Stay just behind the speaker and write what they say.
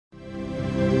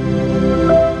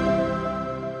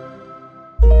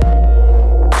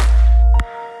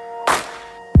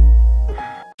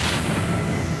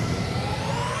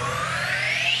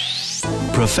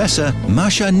Professor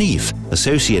Masha Neef,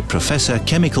 Associate Professor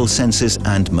Chemical Senses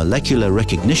and Molecular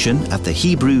Recognition at the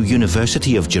Hebrew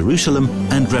University of Jerusalem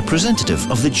and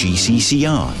representative of the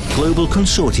GCCR, Global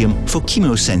Consortium for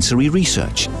Chemosensory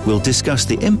Research, will discuss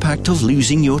the impact of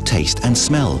losing your taste and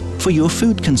smell for your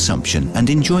food consumption and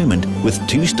enjoyment with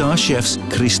two-star chefs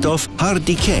Christophe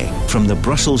Hardiquest from the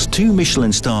Brussels 2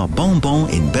 Michelin star Bonbon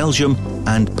in Belgium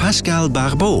and Pascal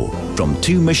Barbot from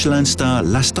 2 Michelin star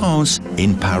L'Astrance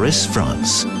in Paris,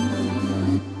 France.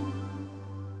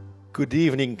 Good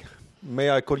evening. May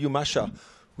I call you Masha?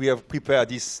 We have prepared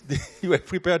this. You have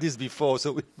prepared this before,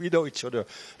 so we know each other.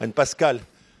 And Pascal.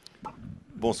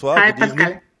 Bonsoir. Hi, good Pascal.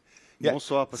 evening. Yeah.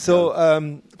 Bonsoir, Pascal.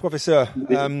 So, Professor,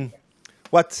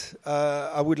 what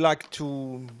I would like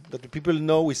that the people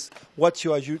know is what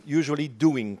you are usually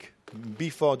doing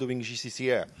before doing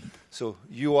GCCR. So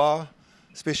you are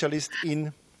specialist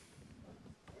in?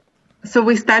 So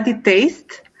we study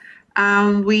taste.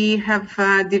 We have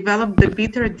developed the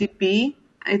Bitter DP.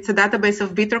 It's a database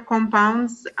of bitter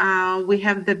compounds. We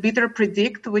have the Bitter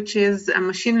Predict, which is a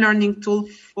machine learning tool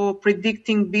for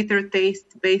predicting bitter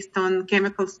taste based on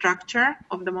chemical structure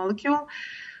of the molecule.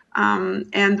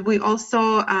 And we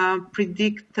also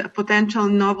predict potential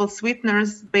novel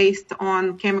sweeteners based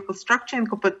on chemical structure and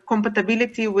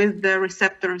compatibility with the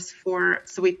receptors for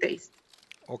sweet taste.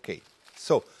 Okay.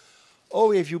 So,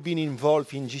 how have you been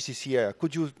involved in GCCR?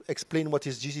 Could you explain what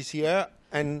is GCCR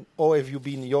and how have you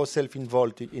been yourself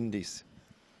involved in this?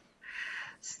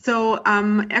 So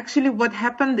actually what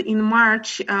happened in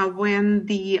March when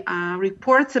the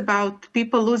reports about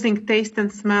people losing taste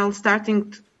and smell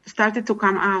started to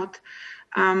come out,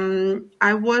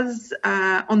 I was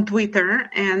on Twitter,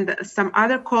 and some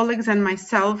other colleagues and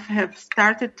myself have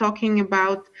started talking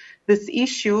about this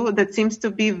issue that seems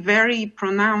to be very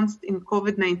pronounced in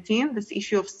COVID-19, this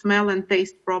issue of smell and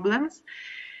taste problems.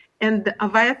 And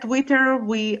via Twitter,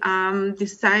 we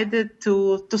decided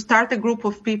to start a group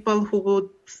of people who would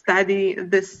study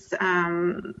this,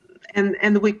 and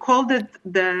we called it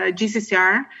the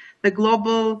GCCR, the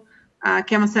Global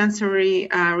Chemosensory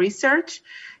Research.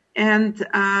 And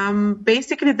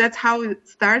basically, that's how it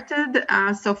started.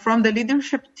 So from the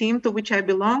leadership team to which I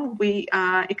belong, we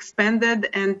expanded,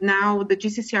 and now the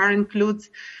GCCR includes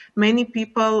many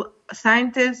people,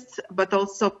 scientists, but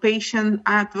also patient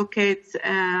advocates,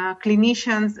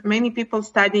 clinicians, many people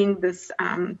studying this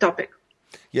topic.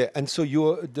 Yeah, and so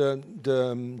the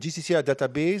GCCR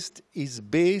database is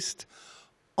based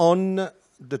on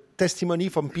the testimony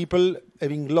from people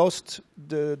having lost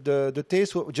the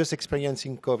taste or just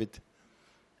experiencing COVID?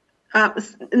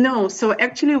 No, so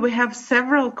actually we have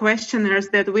several questionnaires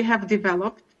that we have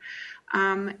developed.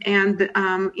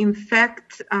 In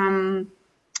fact,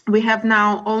 we have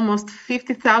now almost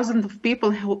 50,000 of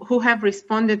people who have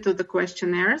responded to the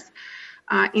questionnaires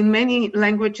in many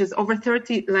languages, over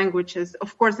 30 languages,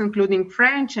 of course, including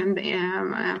French and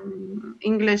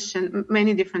English and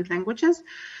many different languages.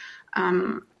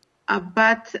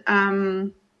 But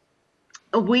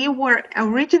we were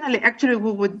originally,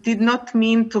 actually, did not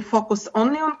mean to focus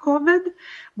only on COVID.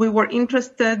 We were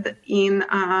interested in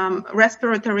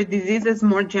respiratory diseases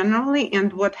more generally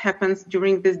and what happens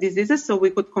during these diseases, so we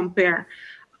could compare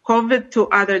COVID to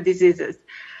other diseases.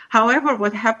 However,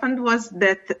 what happened was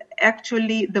that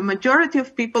actually the majority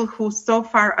of people who so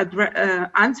far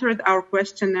answered our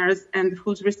questionnaires and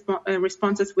whose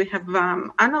responses we have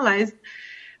analyzed,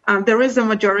 there is a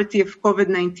majority of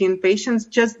COVID-19 patients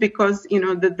just because,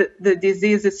 the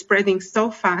disease is spreading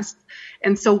so fast.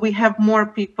 And so we have more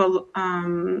people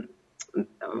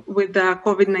with the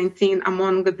COVID-19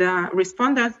 among the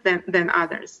respondents than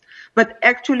others. But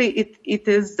actually, it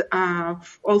is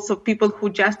also people who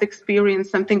just experience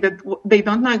something that they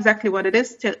don't know exactly what it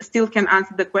is, still can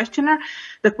answer the questionnaire.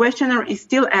 The questionnaire is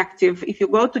still active. If you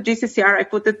go to GCCR, I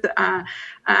put it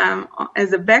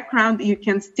as a background, you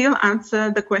can still answer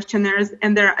the questionnaires,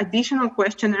 and there are additional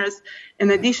questionnaires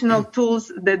and additional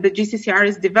tools that the GCCR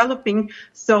is developing.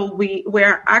 So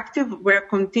we're active, we're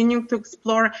continuing to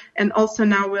explore, and also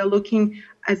now we're looking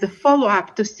as a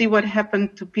follow-up to see what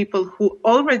happened to people who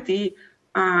already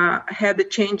had a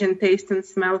change in taste and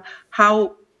smell,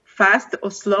 how fast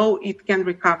or slow it can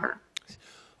recover.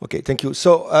 Okay, thank you.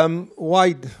 So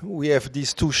why we have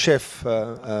these two chefs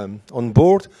on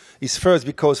board is first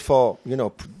because for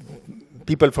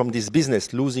people from this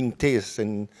business losing taste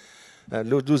and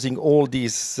losing all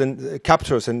these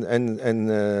captors and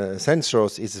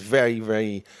sensors is very,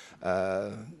 very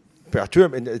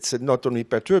perturbing. It's not only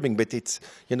perturbing, but it's,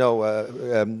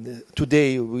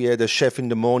 today we had a chef in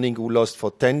the morning who lost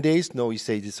for 10 days. Now he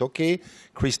says it's okay.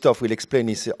 Christophe will explain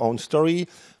his own story.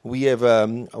 We have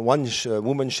one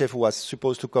woman chef who was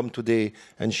supposed to come today,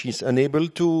 and she's unable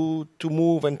to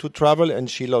move and to travel, and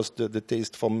she lost the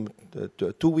taste from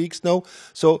 2 weeks now.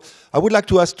 So I would like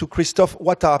to ask to Christophe,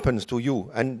 what happens to you?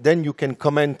 And then you can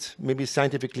comment maybe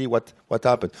scientifically what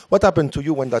happened. What happened to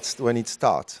you when it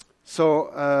starts?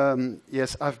 So,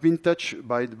 yes, I've been touched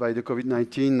by the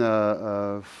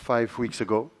COVID-19 5 weeks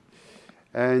ago.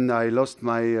 And I lost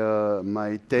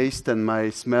my taste and my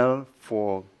smell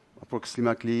for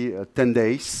approximately 10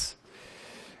 days.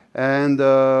 And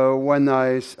when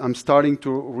I'm starting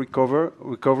to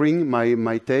recovering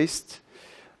my taste,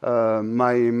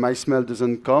 my smell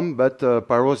doesn't come, but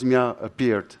parosmia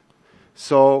appeared.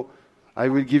 So I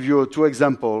will give you 2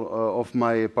 examples of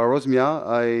my parosmia.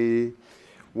 I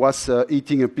was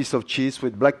eating a piece of cheese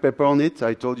with black pepper on it.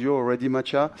 I told you already,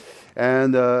 Macha.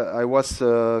 And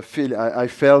I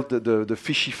felt the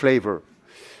fishy flavor,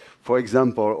 for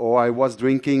example. Or I was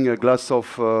drinking a glass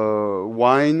of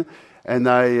wine, and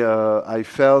I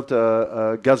felt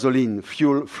gasoline,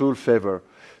 fuel flavor.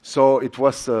 So it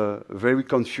was very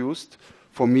confused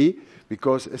for me,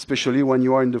 because especially when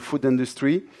you are in the food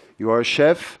industry, you are a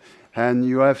chef, and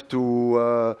you have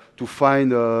to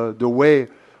find the way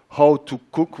how to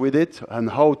cook with it and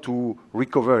how to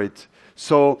recover it.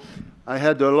 So I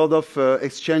had a lot of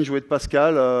exchange with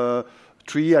Pascal,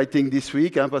 3, I think, this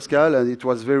week, Pascal, and it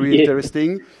was very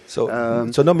interesting. So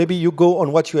now maybe you go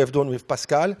on what you have done with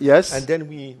Pascal, yes, and then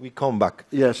we come back.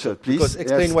 Yes, please. Because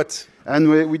explain yes. what. And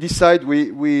we decide,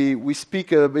 we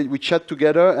speak a bit, we chat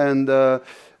together, and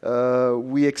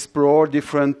we explore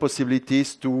different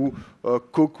possibilities to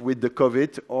cook with the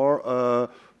COVID, or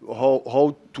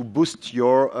how to boost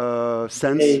your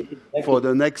sense exactly. For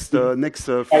the next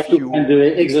few. And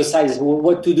the exercise,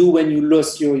 what to do when you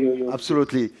lost your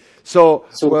Absolutely. So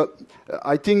well,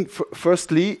 I think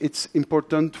firstly, it's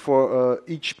important for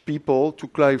each people to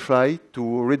clarify, to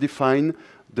redefine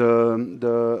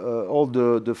all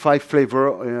the 5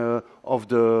 flavor of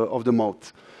the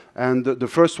malt. And the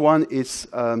first one is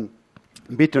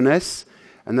bitterness.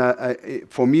 And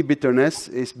for me, bitterness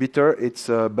is bitter. It's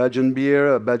Belgian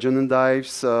beer, Belgian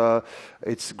endives,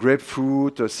 it's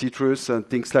grapefruit, citrus, and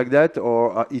things like that,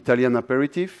 or Italian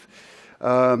aperitif.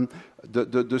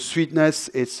 The sweetness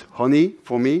is honey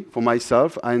for me, for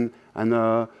myself, and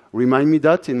remind me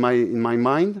that in my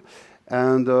mind.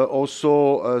 And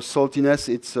also saltiness,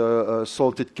 it's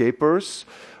salted capers.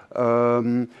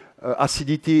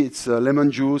 Acidity, it's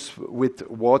lemon juice with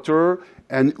water.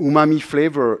 And umami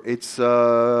flavor, it's,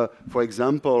 for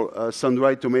example,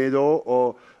 sun-dried tomato,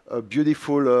 or a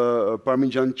beautiful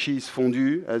Parmesan cheese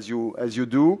fondue, as you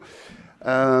do.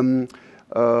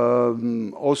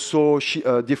 Also,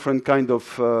 different kind of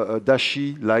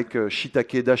dashi, like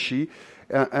shiitake dashi.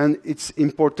 And it's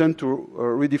important to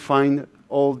redefine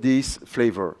all these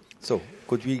flavor. So,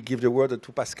 could we give the word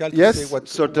to Pascal to yes, say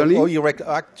certainly. How you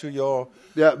react to your...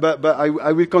 Yeah, but I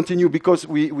will continue, because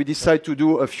we decide to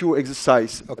do a few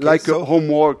exercises, okay, like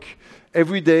homework.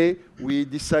 Every day we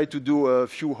decide to do a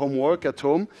few homework at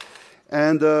home.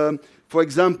 And for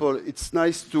example, it's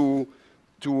nice to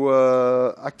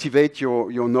activate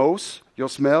your nose, your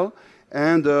smell.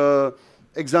 And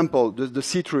example, the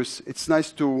citrus, it's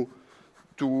nice to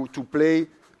play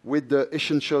with the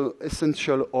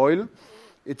essential oil.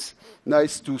 It's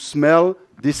nice to smell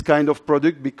this kind of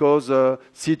product, because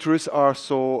citrus are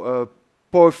so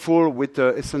powerful with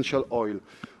essential oil.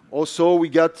 Also,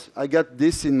 I got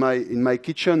this in my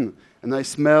kitchen, and I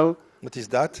smell. What is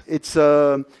that? It's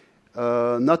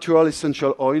natural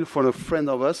essential oil from a friend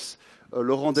of us,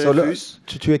 Laurent Delphus.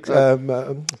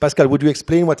 Pascal, would you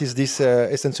explain what is this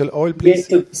essential oil, please?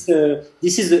 Yes,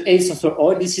 this is the essential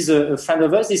oil. This is a friend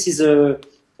of us. This is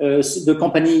the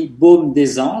company Baume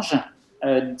des Anges.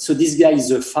 So this guy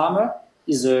is a farmer,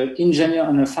 he's an engineer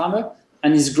and a farmer,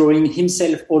 and he's growing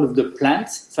himself all of the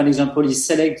plants. For example, he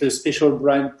selects a special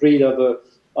breed of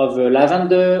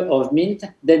lavender, of mint.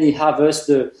 Then he harvests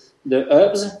the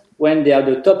herbs when they are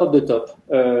the top of the top.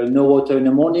 No water in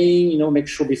the morning, make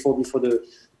sure before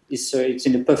it's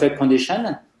in a perfect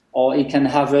condition. Or he can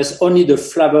harvest only the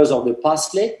flowers of the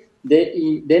parsley.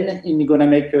 Then he's gonna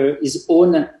make his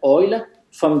own oil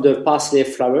from the parsley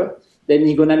flower. Then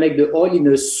he's going to make the oil in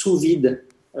a sous vide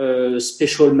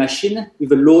special machine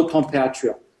with a low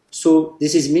temperature. So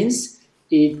this means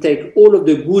he takes all of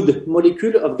the good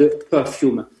molecule of the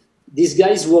perfume. This guy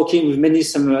is working with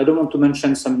I don't want to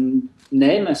mention some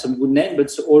good name,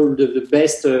 but all the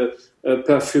best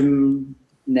perfume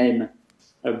name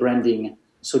branding.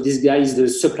 So this guy is the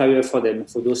supplier for them,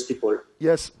 for those people.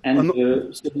 Yes. And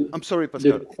I'm sorry,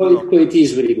 Pascal. The quality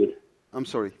is really good. I'm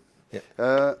sorry.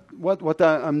 Yeah. What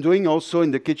I'm doing also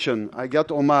in the kitchen, I got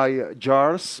all my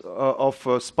jars of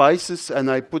spices,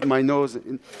 and I put my nose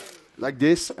in like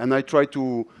this, and I try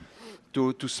to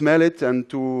smell it and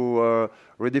to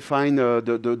redefine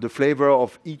the flavor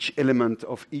of each element,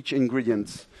 of each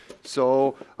ingredient.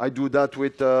 So I do that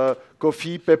with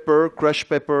coffee, pepper, crushed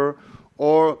pepper,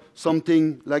 or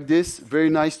something like this. Very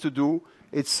nice to do.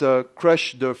 It's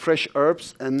crush the fresh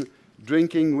herbs and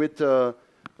drinking with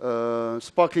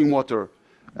sparkling water.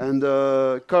 And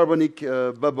carbonic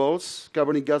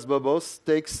gas bubbles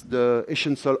takes the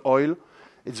essential oil.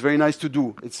 It's very nice to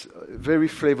do. It's very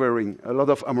flavoring, a lot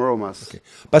of aromas. Okay.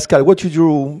 Pascal, what would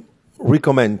you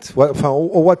recommend?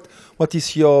 What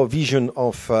is your vision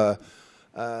of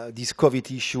this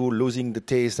COVID issue, losing the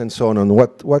taste and so on? And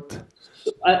what?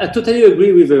 I totally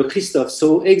agree with Christophe.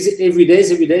 So every day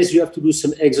you have to do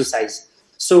some exercise.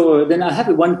 So then I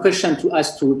have one question to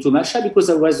ask to Masha, because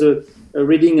I was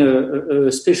reading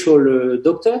a special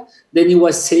doctor. Then he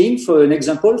was saying, for an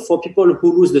example, for people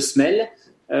who lose the smell,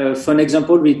 for an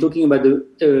example, we're talking about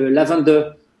the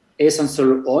lavender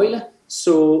essential oil.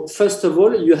 So first of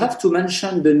all, you have to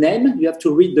mention the name. You have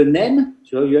to read the name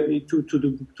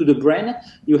to the brain.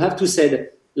 You have to say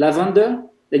lavender.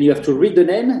 Then you have to read the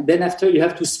name. Then after you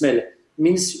have to smell.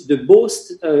 Means the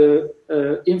both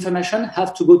information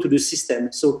have to go to the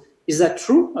system. So is that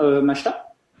true, Masha?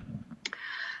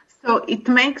 So it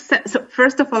makes sense. So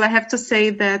first of all, I have to say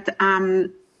that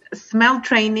smell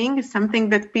training is something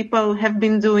that people have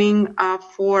been doing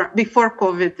before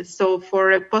COVID. So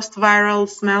for post-viral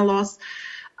smell loss,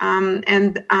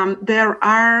 and there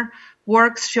are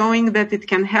works showing that it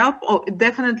can help. Or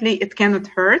definitely, it cannot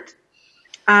hurt.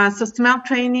 So smell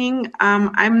training,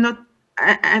 I'm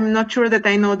not sure that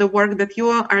I know the work that you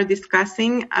are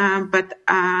discussing, but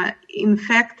in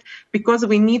fact, because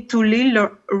we need to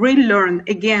relearn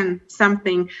again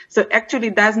something, so actually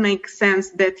it does make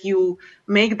sense that you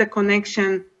make the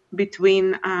connection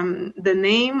between the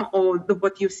name or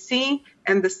what you see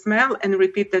and the smell and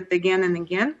repeat it again and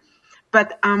again.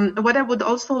 But what I would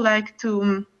also like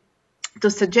to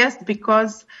suggest,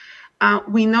 because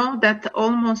we know that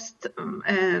almost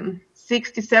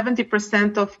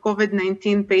 60-70% of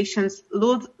COVID-19 patients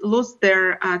lose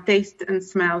their taste and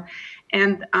smell.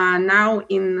 And now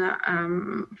in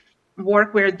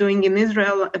work we're doing in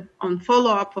Israel on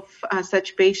follow-up of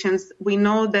such patients, we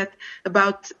know that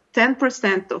about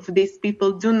 10% of these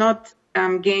people do not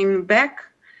gain back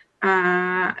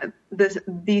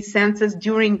these senses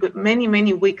during many,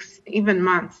 many weeks, even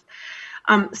months.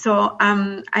 So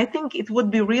I think it would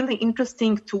be really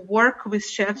interesting to work with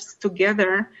chefs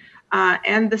together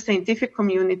and the scientific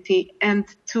community, and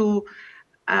to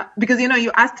because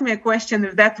you asked me a question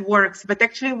if that works, but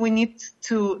actually we need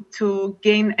to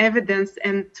gain evidence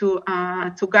and to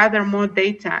gather more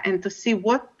data and to see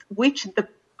which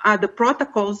are the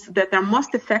protocols that are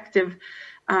most effective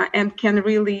and can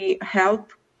really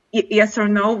help. Yes or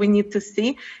no, we need to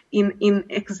see in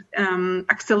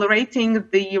accelerating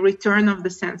the return of the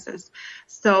senses.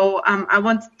 So I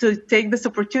want to take this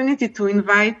opportunity to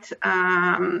invite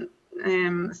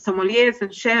sommeliers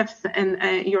and chefs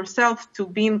and yourself to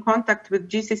be in contact with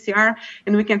GCCR,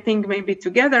 and we can think maybe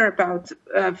together about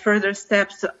further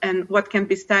steps and what can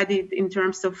be studied in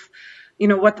terms of,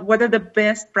 what are the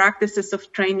best practices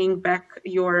of training back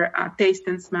your taste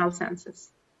and smell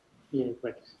senses. Yeah,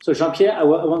 great. So Jean-Pierre, I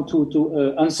want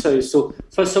to answer. So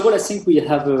first of all, I think we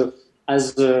have,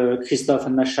 as Christophe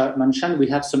and Masha mentioned, we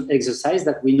have some exercise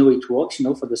that we know it works,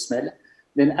 for the smell.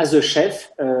 Then as a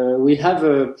chef, we have,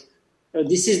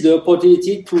 this is the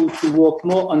opportunity to work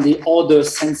more on the other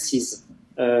senses,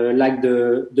 like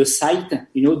the sight,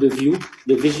 the view.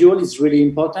 The visual is really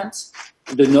important.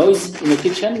 The noise in the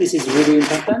kitchen, this is really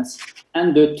important.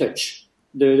 And the touch.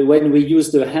 When we use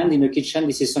the hand in the kitchen,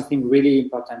 this is something really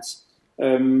important.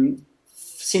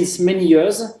 Since many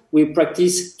years, we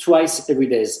practice twice every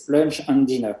day, lunch and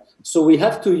dinner. So we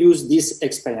have to use this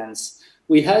experience.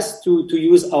 We have to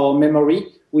use our memory.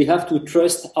 We have to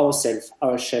trust ourselves,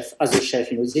 our chef, as a chef.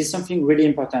 This is something really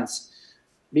important,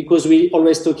 because we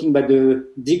always talking about the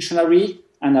dictionary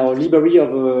and our library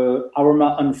of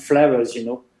aroma and flavors.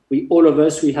 All of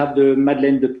us, we have the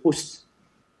Madeleine de Proust.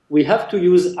 We have to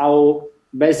use our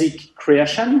basic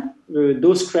creation.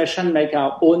 Those creations make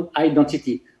our own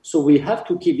identity. So we have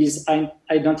to keep this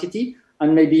identity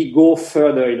and maybe go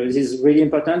further. This is really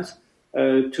important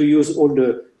to use all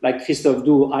like Christophe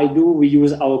we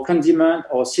use our condiment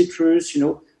or citrus,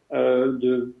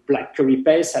 the black curry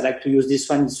paste. I like to use this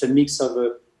one. It's a mix of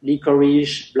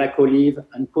licorice, black olive,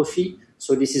 and coffee.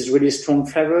 So this is really strong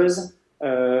flavors.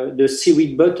 The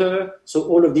seaweed butter. So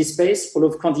all of this space, all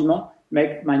of condiment,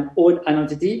 make my own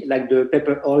identity, like the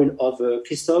pepper oil of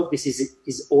Christophe. This is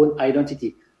his own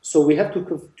identity. So we have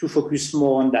to focus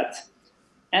more on that.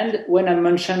 And when I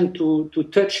mentioned to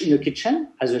touch in the kitchen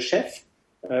as a chef,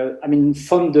 I mean,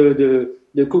 from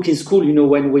the cooking school, you know,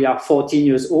 when we are 14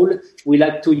 years old, we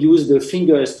like to use the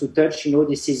fingers to touch. You know,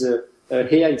 this is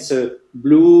here, it's a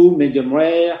blue, medium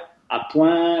rare, à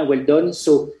point, well done.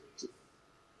 So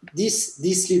this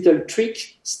little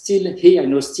trick still here, you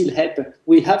know, still help.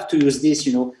 We have to use this,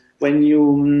 you know, when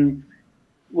you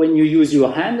use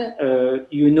your hand,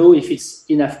 you know if it's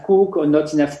enough cook or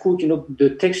not enough cook, you know,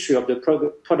 the texture of the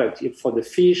product for the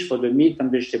fish, for the meat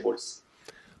and vegetables.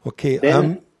 Okay.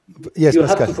 Then yes, you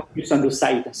Pascal. have to focus on the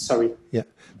side. Sorry. Yeah.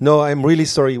 No, I'm really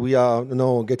sorry. We are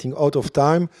getting out of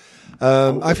time.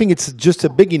 I think it's just a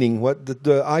beginning. What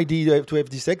the idea to have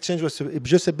this exchange was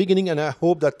just a beginning, and I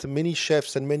hope that many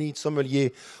chefs and many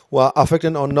sommeliers who are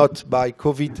affected or not by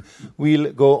COVID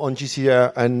will go on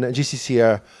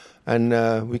GCCR,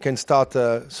 and we can start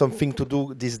something to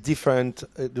do this different,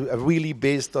 really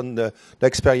based on the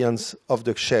experience of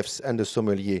the chefs and the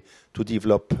sommelier to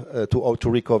develop, to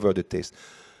recover the taste.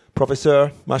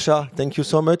 Professor Masha, thank you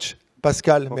so much.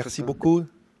 Pascal, merci beaucoup. Au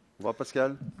revoir,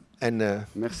 Pascal. And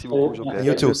merci beaucoup, Jean-Pierre.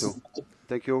 you too.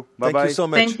 Thank you. Bye-bye. Thank you so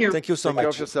much. Thank you. Thank you so Take care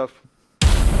much. of yourself.